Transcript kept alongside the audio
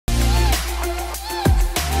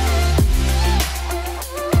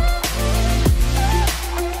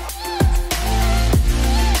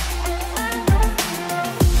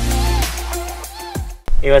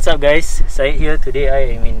Hey, what's up guys? Syed here. Today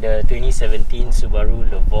I am in the 2017 Subaru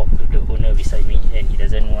Levorg with the owner beside me, and he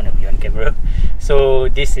doesn't want to be on camera. So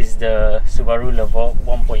this is the Subaru Levorg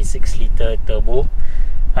 1.6 litre turbo,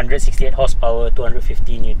 168 horsepower,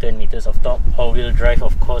 250 Newton meters of torque, all-wheel drive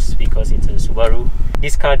of course because it's a Subaru.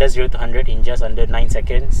 This car does 0 to 100 in just under 9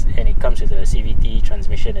 seconds, and it comes with a CVT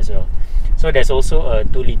transmission as well. So there's also a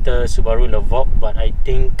 2 litre Subaru Levorg, but I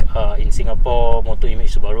think in Singapore, Motor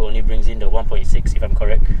Image Subaru only brings in the 1.6 if I'm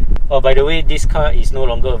correct. Oh, by the way, this car is no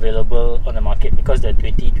longer available on the market because the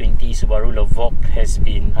 2020 Subaru Levorg has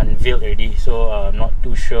been unveiled already. So I'm not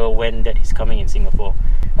too sure when that is coming in Singapore.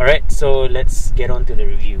 Alright, so let's get on to the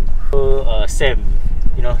review. So Sam,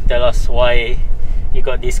 tell us why you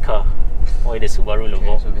got this car. Why the Subaru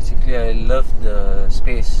Levorg? So basically I love the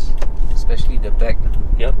space, especially the back.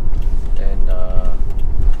 Yep. And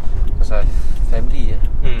because I have family,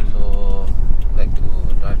 so I like to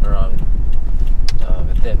drive around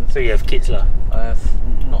with them. So you have kids lah? I have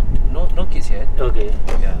no kids yet. Okay.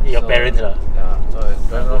 Yeah. Your parents lah? Yeah. So I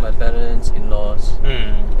drive around my parents, in-laws,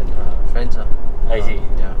 and friends lah. I see.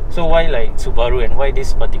 Yeah. So why like Subaru and why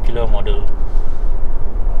this particular model?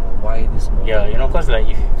 Why this model? Yeah, because like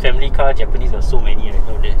if family car, Japanese got so many right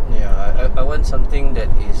out there. Yeah, I want something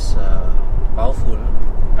that is powerful.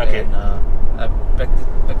 Okay. And I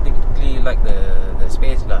practically like the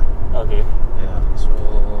space lah. Okay. Yeah. So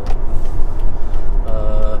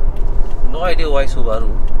no idea why Subaru.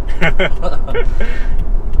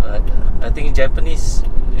 I think Japanese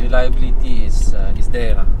reliability is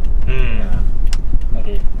there lah. Yeah.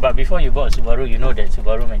 Okay. But before you bought Subaru, you know that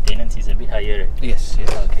Subaru maintenance is a bit higher, right? Yes.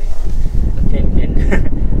 Okay.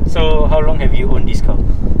 So how long have you owned this car?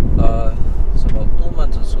 It's about 2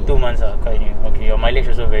 months or so. 2 months quite new. Okay, your mileage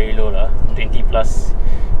also very low lah, 20 plus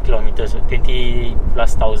kilometers, 20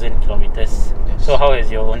 plus thousand kilometers. Yes. So how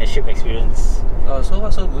has your ownership experience? So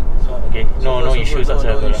far so good. Okay, no issues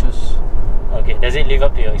whatsoever. No issues. Okay, does it live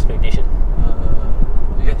up to your expectation?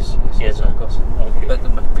 Yes, of course. Okay. Compared to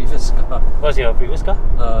my previous car. What's your previous car?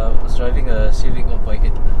 I was driving a Civic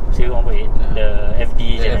 1.8. Civic 1.8, the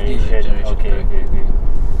FD generation. Okay.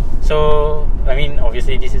 So, I mean,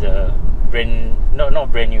 obviously this is a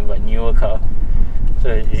not brand new, but newer car.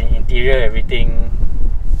 So the interior, everything,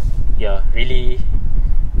 yeah, really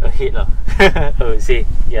ahead lah. I would say,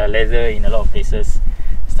 yeah, leather in a lot of places,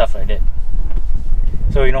 stuff like that.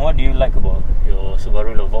 So what do you like about your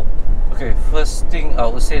Subaru Levorg? Okay, first thing I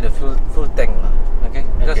would say the full tank lah. Okay,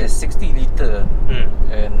 because it's 60 litre,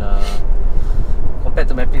 and compared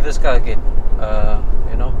to my previous car again,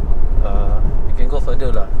 you can go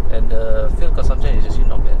further lah, and the fuel consumption is actually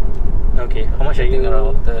not bad. Okay, how much are you?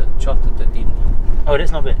 Around 12 to 13. Oh,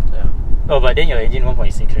 that's not bad. Yeah. Oh, but then your engine 1.6,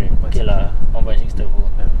 right? Okay lah, 1.6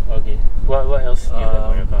 turbo. Yeah. Okay. What else do you like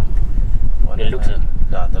about your car? The looks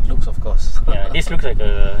Yeah, the looks of course. Yeah, this looks like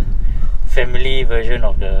a family version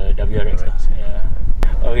of the WRX. Yeah.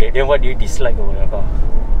 Okay, then what do you dislike about your car?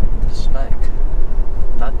 Dislike?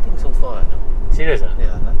 Nothing so far. No. Serious?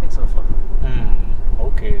 Yeah, nothing so far.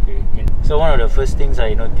 Okay. So one of the first things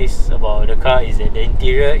I noticed about the car is that the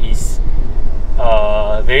interior is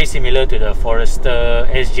very similar to the Forester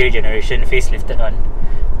SJ generation facelifted one,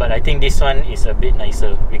 but I think this one is a bit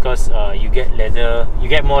nicer because you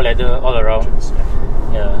get more leather all around.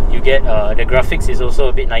 Yeah, you get the graphics is also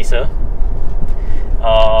a bit nicer.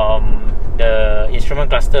 The instrument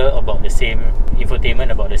cluster about the same, infotainment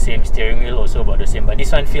about the same, steering wheel also about the same, but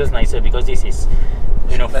this one feels nicer because this is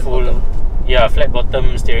flat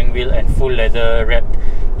bottom steering wheel and full leather wrapped.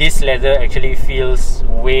 This leather actually feels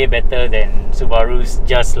way better than Subaru's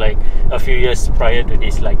just like a few years prior to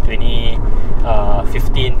this, like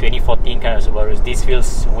 2015, 2014 kind of Subarus. This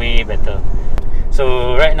feels way better.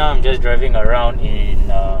 So right now I'm just driving around in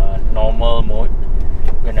normal mode.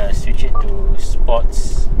 I'm gonna switch it to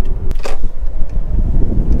sports.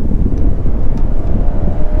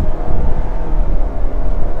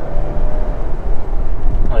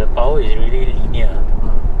 Oh, the power is really linear.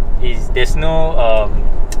 There's no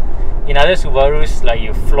in other Subarus, like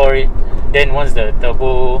you floor it, then once the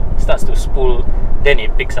turbo starts to spool, then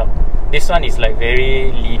it picks up. This one is like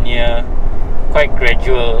very linear, quite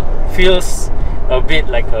gradual. Feels a bit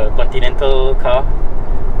like a Continental car.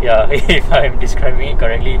 Yeah, if I'm describing it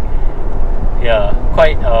correctly. Yeah,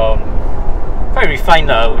 quite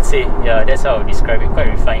refined I would say. Yeah, that's how I would describe it. Quite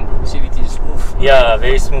refined. CVT is smooth. Yeah,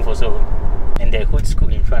 very smooth also. And the hood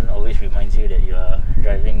scoop in front always reminds you that you are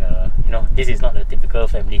driving this is not a typical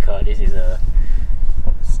family car. This is a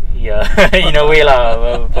in a way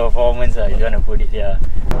lah, performance if you want to put it. Yeah,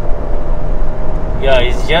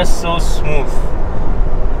 it's just so smooth.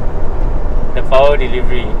 The power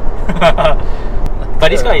delivery. But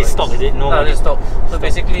this car is stock, is it? No, it's stock. So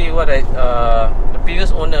basically, what the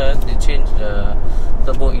previous owner, they changed the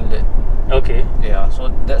turbo inlet. Okay. Yeah, so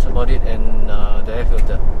that's about it, and the air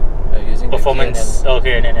filter using performance.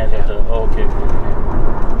 Okay, and then air filter. Oh, okay.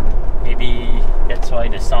 Maybe that's why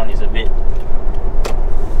the sound is a bit,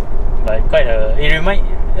 but quite a. It reminds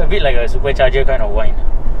a bit like a supercharger kind of whine.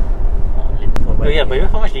 Oh yeah, but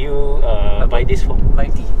how much do you buy this for?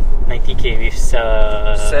 90k with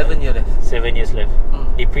 7 years left. 7 years left.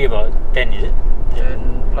 Depreciate about 10, is it?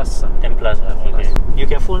 10 plus. 10 plus. Okay. You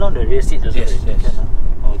can fold down the rear seats also. Yes.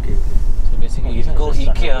 Okay. So basically, you go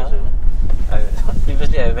IKEA.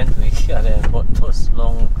 Previously, I went to IKEA and I bought those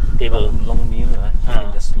long mirror. You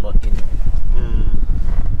can just slot in.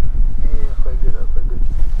 Yeah, quite good.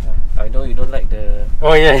 I know you don't like the.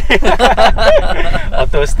 Oh yeah.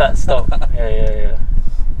 Auto start stop. Yeah.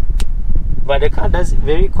 But the car does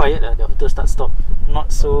very quiet. The auto start stop,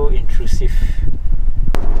 not so intrusive.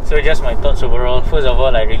 So just my thoughts overall. First of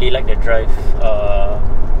all, I really like the drive.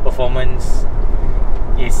 Performance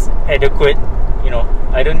is adequate. You know,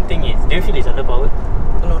 I don't think it's. Do you feel it's underpowered?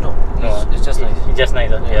 No. It's just nice. It's just nice.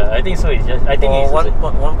 Yeah, I think so. It's just. I think for it's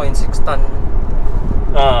 1.6 ton.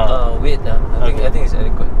 Weight. I think it's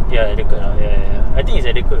adequate. Yeah, adequate. Yeah. I think it's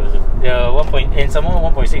adequate also. Yeah, and some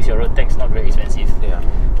more 1.6. Your road tax not very expensive.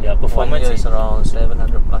 Yeah. Performance is around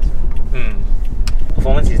 700 plus.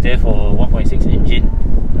 Performance is there for 1.6 engine.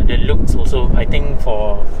 The looks also, I think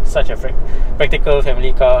for such a practical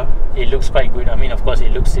family car, it looks quite good. I mean, of course,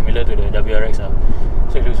 it looks similar to the WRX,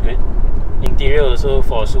 so it looks good. Interior also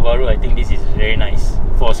for Subaru, I think this is very nice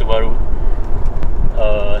for Subaru.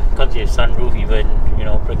 Comes with sunroof even. You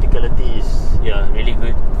know, practicality is really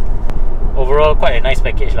good. Overall, quite a nice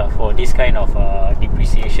package for this kind of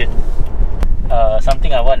depreciation.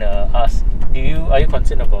 Something I want to ask: are you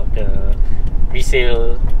concerned about the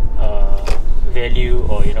resale value,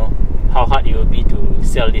 or you know how hard it will be to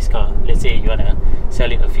sell this car? Let's say you want to sell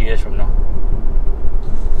it a few years from now.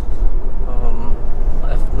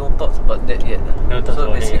 I have no thoughts about that yet. No thoughts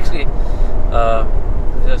about basically,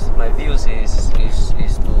 just my views is to use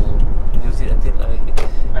it until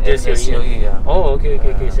COE. Oh,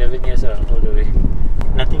 okay. 7 years all the way.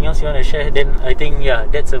 Nothing else you want to share? Then I think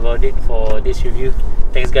that's about it for this review.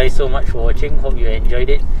 Thanks guys so much for watching. Hope you enjoyed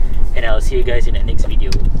it, and I'll see you guys in the next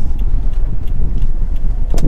video.